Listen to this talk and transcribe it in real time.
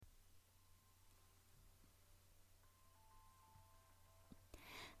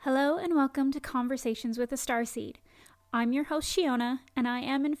welcome to Conversations with a Starseed. I'm your host, Shiona, and I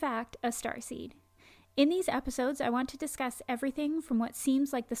am, in fact, a starseed. In these episodes, I want to discuss everything from what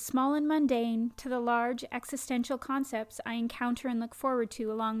seems like the small and mundane to the large existential concepts I encounter and look forward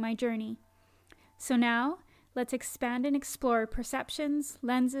to along my journey. So now, let's expand and explore perceptions,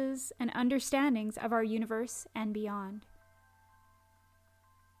 lenses, and understandings of our universe and beyond.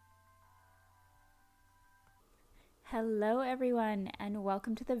 Hello everyone, and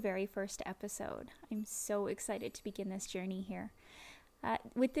welcome to the very first episode. I'm so excited to begin this journey here.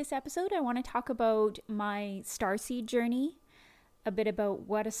 With this episode, I want to talk about my starseed journey, a bit about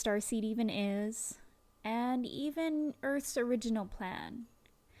what a starseed even is, and even Earth's original plan.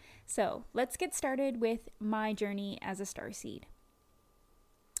 So let's get started with my journey as a starseed.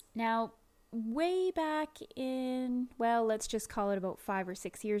 Now, way back in, well, let's just call it about 5 or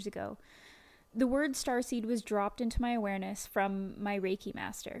 6 years ago, the word starseed was dropped into my awareness from my Reiki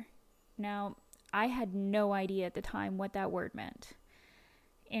master. Now, I had no idea at the time what that word meant.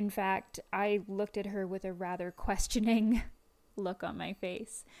 In fact, I looked at her with a rather questioning look on my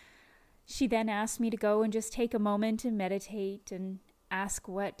face. She then asked me to go and just take a moment and meditate and ask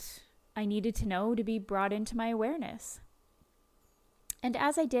what I needed to know to be brought into my awareness. And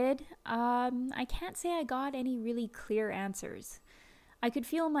as I did, I can't say I got any really clear answers. I could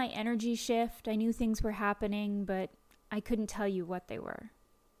feel my energy shift. I knew things were happening, but I couldn't tell you what they were.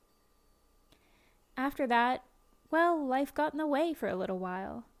 After that, well, life got in the way for a little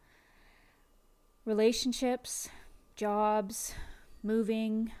while. Relationships, jobs,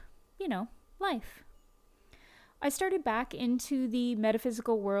 moving, life. I started back into the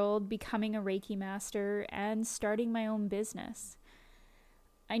metaphysical world, becoming a Reiki master and starting my own business.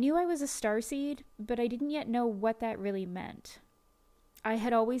 I knew I was a starseed, but I didn't yet know what that really meant. I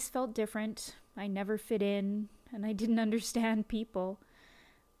had always felt different. I never fit in, and I didn't understand people.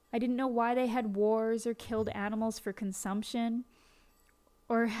 I didn't know why they had wars or killed animals for consumption,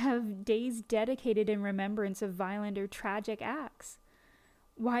 or have days dedicated in remembrance of violent or tragic acts.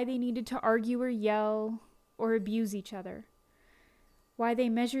 Why they needed to argue or yell or abuse each other. Why they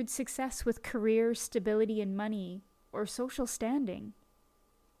measured success with career, stability, and money, or social standing.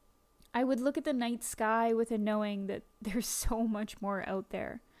 I would look at the night sky with a knowing that there's so much more out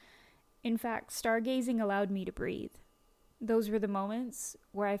there. In fact, stargazing allowed me to breathe. Those were the moments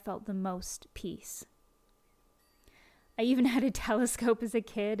where I felt the most peace. I even had a telescope as a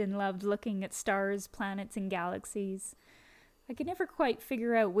kid and loved looking at stars, planets, and galaxies. I could never quite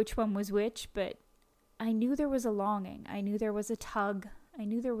figure out which one was which, but I knew there was a longing. I knew there was a tug. I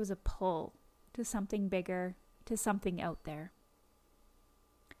knew there was a pull to something bigger, to something out there.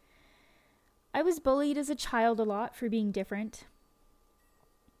 I was bullied as a child a lot for being different.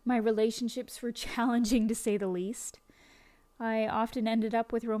 My relationships were challenging to say the least. I often ended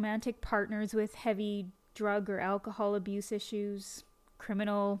up with romantic partners with heavy drug or alcohol abuse issues,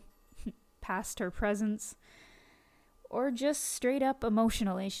 criminal past or presence, or just straight up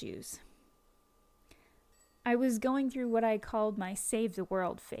emotional issues. I was going through what I called my save the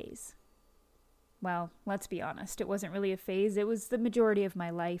world phase. Well, let's be honest, it wasn't really a phase. It was the majority of my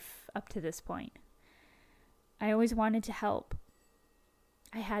life up to this point. I always wanted to help.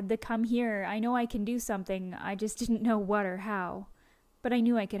 I had the come here. I know I can do something. I just didn't know what or how. But I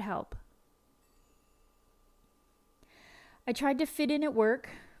knew I could help. I tried to fit in at work,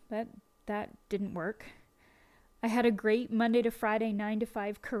 but that didn't work. I had a great Monday to Friday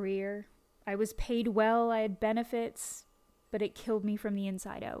 9-to-5 career. I was paid well. I had benefits, but it killed me from the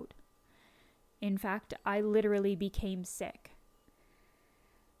inside out. In fact, I literally became sick.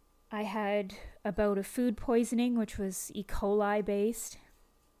 I had a bout of food poisoning, which was E. coli based.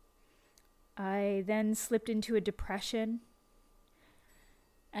 I then slipped into a depression.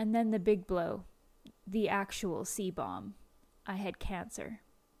 And then the big blow, the actual C-bomb. I had cancer.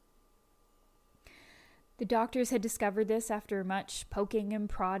 The doctors had discovered this after much poking and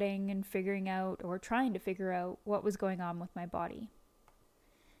prodding and figuring out, or trying to figure out, what was going on with my body.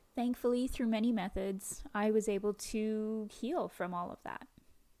 Thankfully, through many methods, I was able to heal from all of that.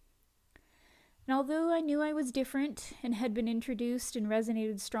 And although I knew I was different and had been introduced and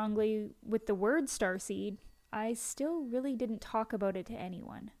resonated strongly with the word starseed, I still really didn't talk about it to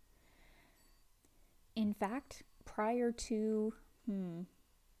anyone. In fact, prior to,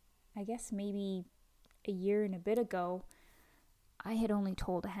 I guess maybe a year and a bit ago, I had only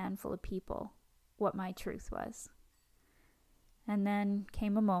told a handful of people what my truth was. And then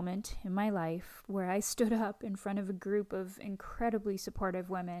came a moment in my life where I stood up in front of a group of incredibly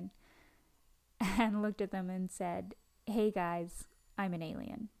supportive women and looked at them and said, "Hey guys, I'm an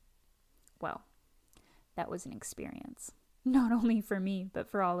alien." Well, that was an experience. not only for me, but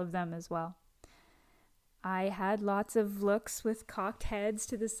for all of them as well. I had lots of looks with cocked heads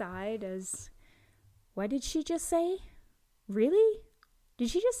to the side as, what did she just say? Really? Did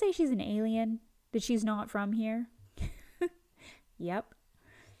she just say she's an alien? That she's not from here? Yep.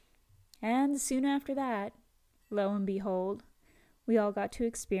 And soon after that, lo and behold, we all got to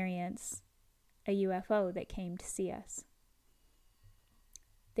experience a UFO that came to see us.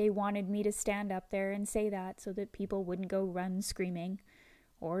 They wanted me to stand up there and say that so that people wouldn't go run screaming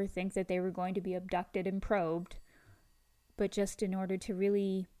or think that they were going to be abducted and probed, but just in order to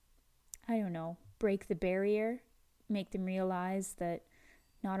really, break the barrier, make them realize that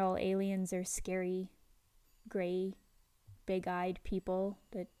not all aliens are scary, gray, big-eyed people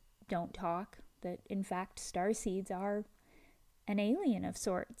that don't talk, that in fact starseeds are an alien of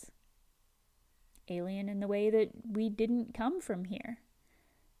sorts. Alien in the way that we didn't come from here,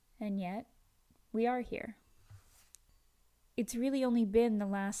 and yet we are here. It's really only been the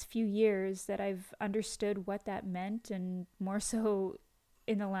last few years that I've understood what that meant, and more so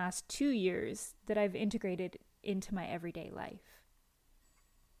in the last 2 years that I've integrated into my everyday life.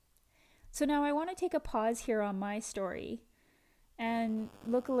 So now I want to take a pause here on my story and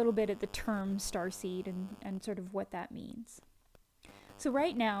look a little bit at the term starseed and sort of what that means. So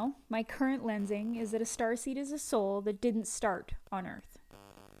right now, my current lensing is that a starseed is a soul that didn't start on Earth.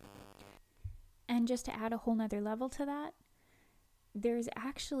 And just to add a whole nother level to that, there's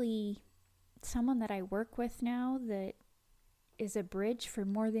actually someone that I work with now that is a bridge for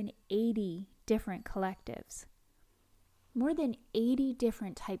more than 80 different collectives. More than 80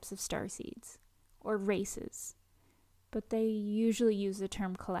 different types of starseeds, or races, but they usually use the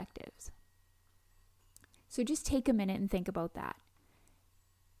term collectives. So just take a minute and think about that.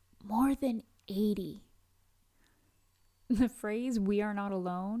 More than 80. The phrase, "we are not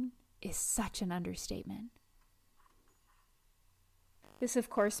alone," is such an understatement. This, of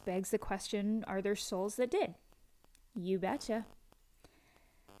course, begs the question, are there souls that did? You betcha.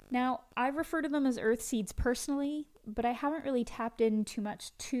 Now, I refer to them as Earthseeds personally, but I haven't really tapped in too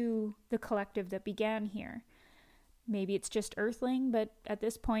much to the collective that began here. Maybe it's just Earthling, but at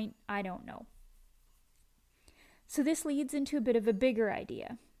this point, I don't know. So this leads into a bit of a bigger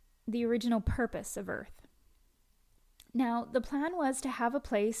idea, the original purpose of Earth. Now, the plan was to have a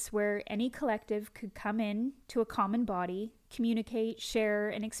place where any collective could come in to a common body, communicate, share,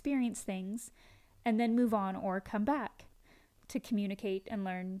 and experience things, and then move on or come back to communicate and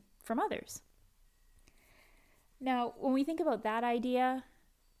learn from others. Now, when we think about that idea,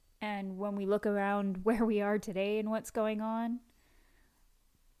 and when we look around where we are today and what's going on,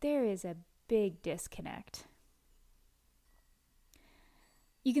 there is a big disconnect.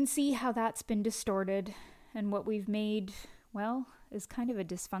 You can see how that's been distorted, and what we've made, well, is kind of a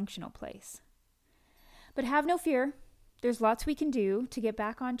dysfunctional place. But have no fear, there's lots we can do to get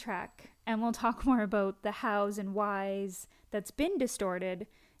back on track, and we'll talk more about the hows and whys that's been distorted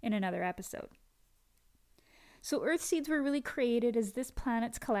in another episode. So Earthseeds were really created as this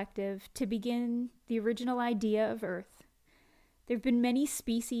planet's collective to begin the original idea of Earth. There have been many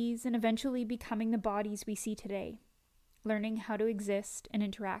species and eventually becoming the bodies we see today, learning how to exist and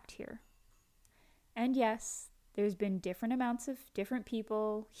interact here. And yes, there's been different amounts of different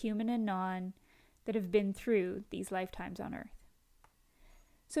people, human and non, that have been through these lifetimes on Earth.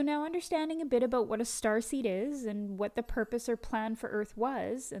 So now understanding a bit about what a starseed is and what the purpose or plan for Earth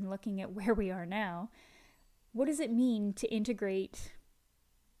was, and looking at where we are now, what does it mean to integrate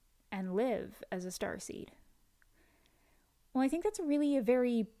and live as a starseed? Well, I think that's really a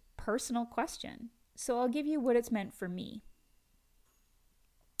very personal question. So I'll give you what it's meant for me.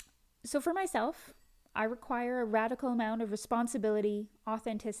 So for myself, I require a radical amount of responsibility,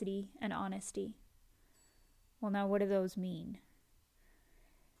 authenticity, and honesty. Well, now what do those mean?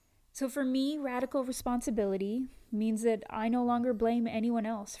 So for me, radical responsibility means that I no longer blame anyone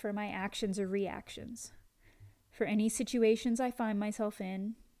else for my actions or reactions, for any situations I find myself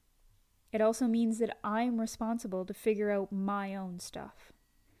in. It also means that I'm responsible to figure out my own stuff.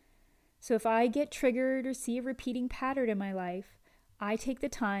 So if I get triggered or see a repeating pattern in my life, I take the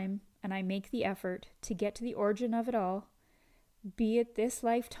time and I make the effort to get to the origin of it all, be it this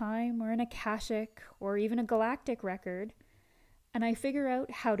lifetime or an Akashic or even a galactic record, and I figure out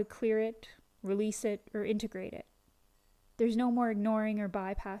how to clear it, release it, or integrate it. There's no more ignoring or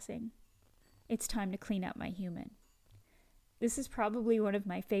bypassing. It's time to clean up my human. This is probably one of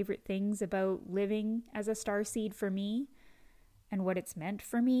my favorite things about living as a starseed for me, and what it's meant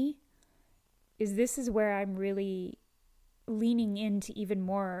for me, is this is where I'm really leaning into even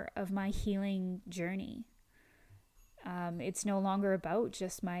more of my healing journey. It's no longer about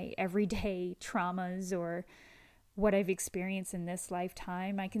just my everyday traumas or what I've experienced in this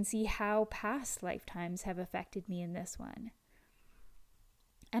lifetime, I can see how past lifetimes have affected me in this one.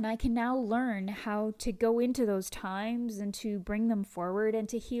 And I can now learn how to go into those times and to bring them forward and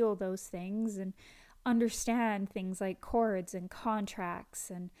to heal those things and understand things like cords and contracts,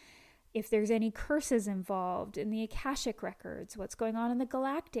 and if there's any curses involved in the Akashic records, what's going on in the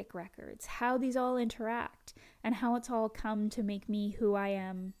galactic records, how these all interact, and how it's all come to make me who I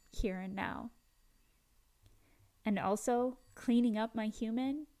am here and now. And also, cleaning up my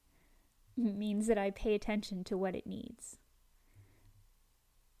human means that I pay attention to what it needs.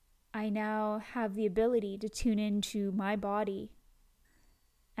 I now have the ability to tune into my body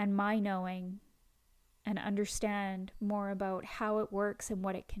and my knowing and understand more about how it works and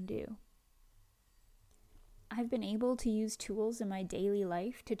what it can do. I've been able to use tools in my daily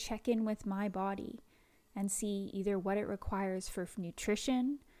life to check in with my body and see either what it requires for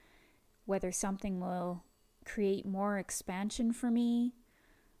nutrition, whether something will create more expansion for me,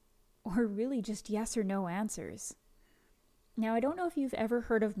 or really just yes or no answers. Now, I don't know if you've ever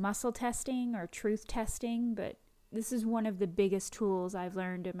heard of muscle testing or truth testing, but this is one of the biggest tools I've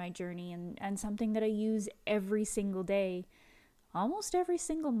learned in my journey, and something that I use every single day, almost every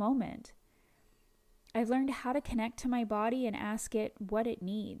single moment. I've learned how to connect to my body and ask it what it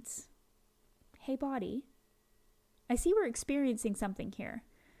needs. Hey body, I see we're experiencing something here.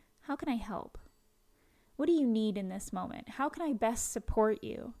 How can I help? What do you need in this moment? How can I best support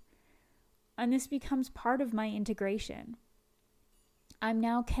you? And this becomes part of my integration. I'm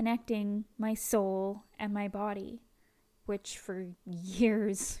now connecting my soul and my body, which for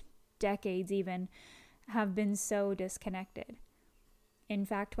years, decades even, have been so disconnected. In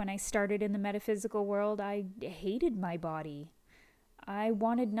fact, when I started in the metaphysical world, I hated my body. I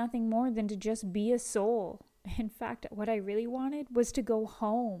wanted nothing more than to just be a soul. In fact, what I really wanted was to go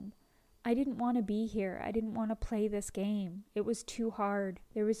home. I didn't want to be here. I didn't want to play this game. It was too hard.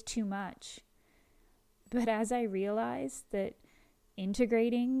 There was too much. But as I realized that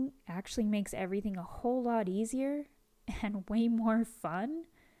integrating actually makes everything a whole lot easier and way more fun,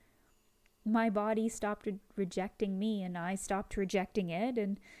 my body stopped rejecting me and I stopped rejecting it,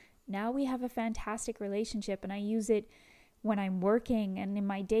 and now we have a fantastic relationship, and I use it when I'm working and in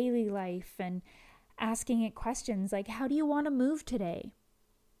my daily life and asking it questions like, how do you want to move today?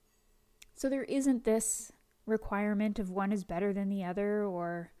 So there isn't this requirement of one is better than the other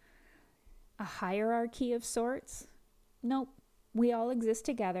or a hierarchy of sorts. Nope. We all exist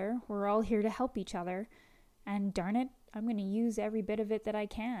together. We're all here to help each other. And darn it, I'm going to use every bit of it that I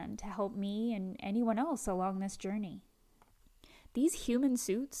can to help me and anyone else along this journey. These human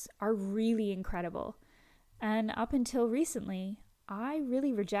suits are really incredible. And up until recently, I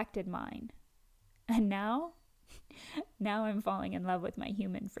really rejected mine. And now I'm falling in love with my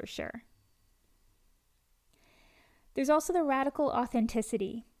human for sure. There's also the radical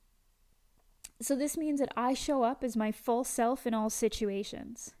authenticity. So this means that I show up as my full self in all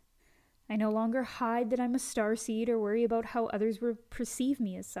situations. I no longer hide that I'm a starseed or worry about how others will perceive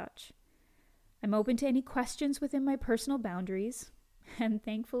me as such. I'm open to any questions within my personal boundaries, and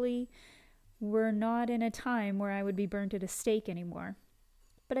thankfully, we're not in a time where I would be burnt at a stake anymore.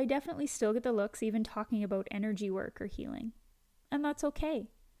 But I definitely still get the looks even talking about energy work or healing, and that's okay.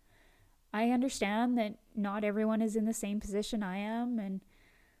 I understand that not everyone is in the same position I am, and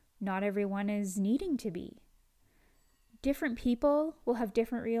not everyone is needing to be. Different people will have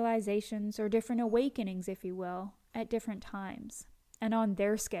different realizations or different awakenings, if you will, at different times, and on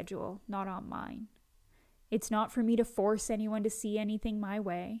their schedule, not on mine. It's not for me to force anyone to see anything my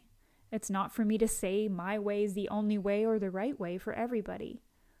way. It's not for me to say my way is the only way or the right way for everybody.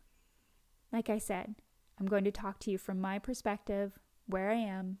 Like I said, I'm going to talk to you from my perspective, where I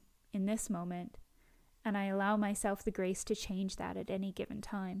am in this moment, and I allow myself the grace to change that at any given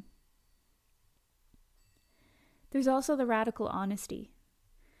time. There's also the radical honesty.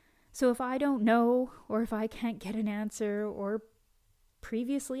 So if I don't know, or if I can't get an answer, or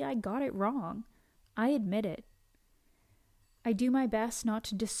previously I got it wrong, I admit it. I do my best not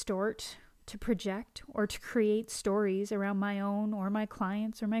to distort, to project, or to create stories around my own or my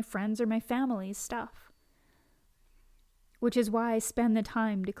clients or my friends or my family's stuff. Which is why I spend the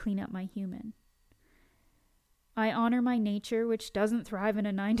time to clean up my human. I honor my nature, which doesn't thrive in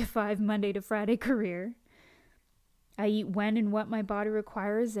a 9-to-5 Monday to Friday career. I eat when and what my body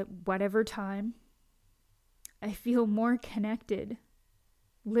requires at whatever time. I feel more connected,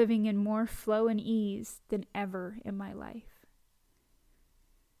 living in more flow and ease than ever in my life.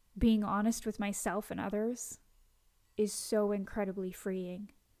 Being honest with myself and others is so incredibly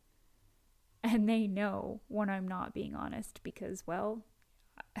freeing. And they know when I'm not being honest because, well,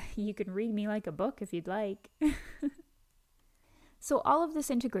 You can read me like a book if you'd like. So all of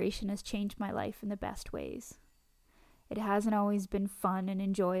this integration has changed my life in the best ways. It hasn't always been fun and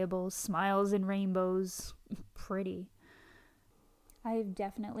enjoyable, smiles and rainbows, pretty. I've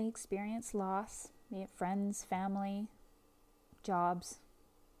definitely experienced loss, be it friends, family, jobs.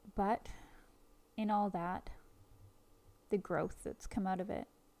 But in all that, the growth that's come out of it,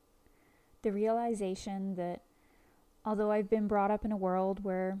 the realization that although I've been brought up in a world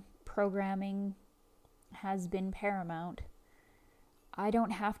where programming has been paramount, I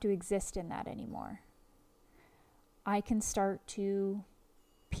don't have to exist in that anymore. I can start to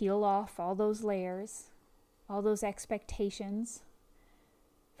peel off all those layers, all those expectations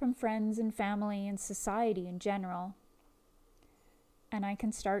from friends and family and society in general. And I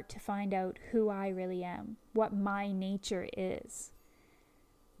can start to find out who I really am, what my nature is,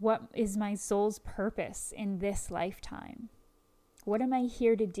 what is my soul's purpose in this lifetime. What am I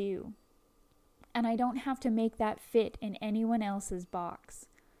here to do? And I don't have to make that fit in anyone else's box.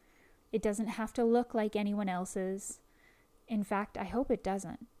 It doesn't have to look like anyone else's. In fact, I hope it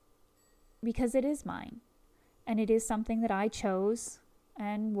doesn't. Because it is mine. And it is something that I chose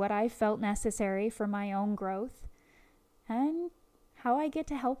and what I felt necessary for my own growth and how I get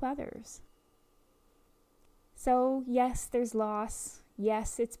to help others. So yes, there's loss.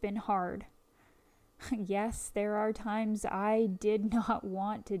 Yes, it's been hard. Yes, there are times I did not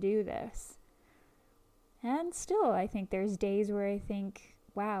want to do this. And still, I think there's days where I think,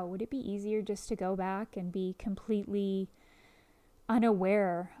 wow, would it be easier just to go back and be completely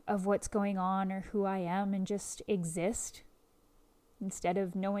unaware of what's going on or who I am and just exist instead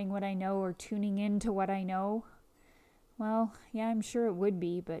of knowing what I know or tuning into what I know? Well, yeah, I'm sure it would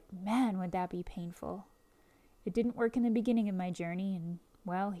be, but man, would that be painful. It didn't work in the beginning of my journey, and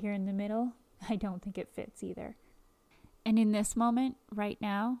well, here in the middle, I don't think it fits either. And in this moment, right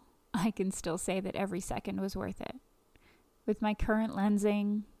now, I can still say that every second was worth it. With my current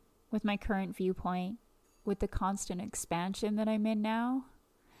lensing, with my current viewpoint, with the constant expansion that I'm in now,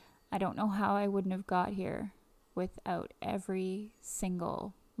 I don't know how I wouldn't have got here without every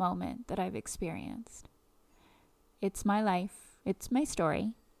single moment that I've experienced. It's my life, it's my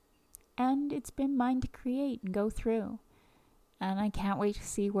story, and it's been mine to create and go through. And I can't wait to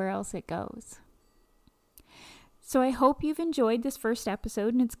see where else it goes. So I hope you've enjoyed this first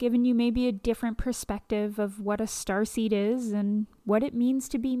episode and it's given you maybe a different perspective of what a starseed is and what it means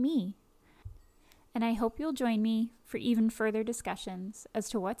to be me. And I hope you'll join me for even further discussions as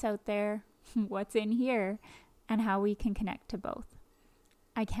to what's out there, what's in here, and how we can connect to both.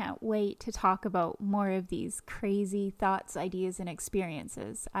 I can't wait to talk about more of these crazy thoughts, ideas, and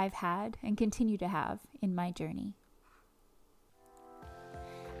experiences I've had and continue to have in my journey.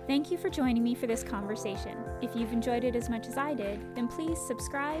 Thank you for joining me for this conversation. If you've enjoyed it as much as I did, then please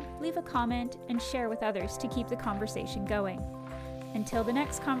subscribe, leave a comment, and share with others to keep the conversation going. Until the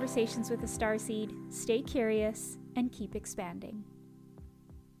next Conversations with a Starseed, stay curious and keep expanding.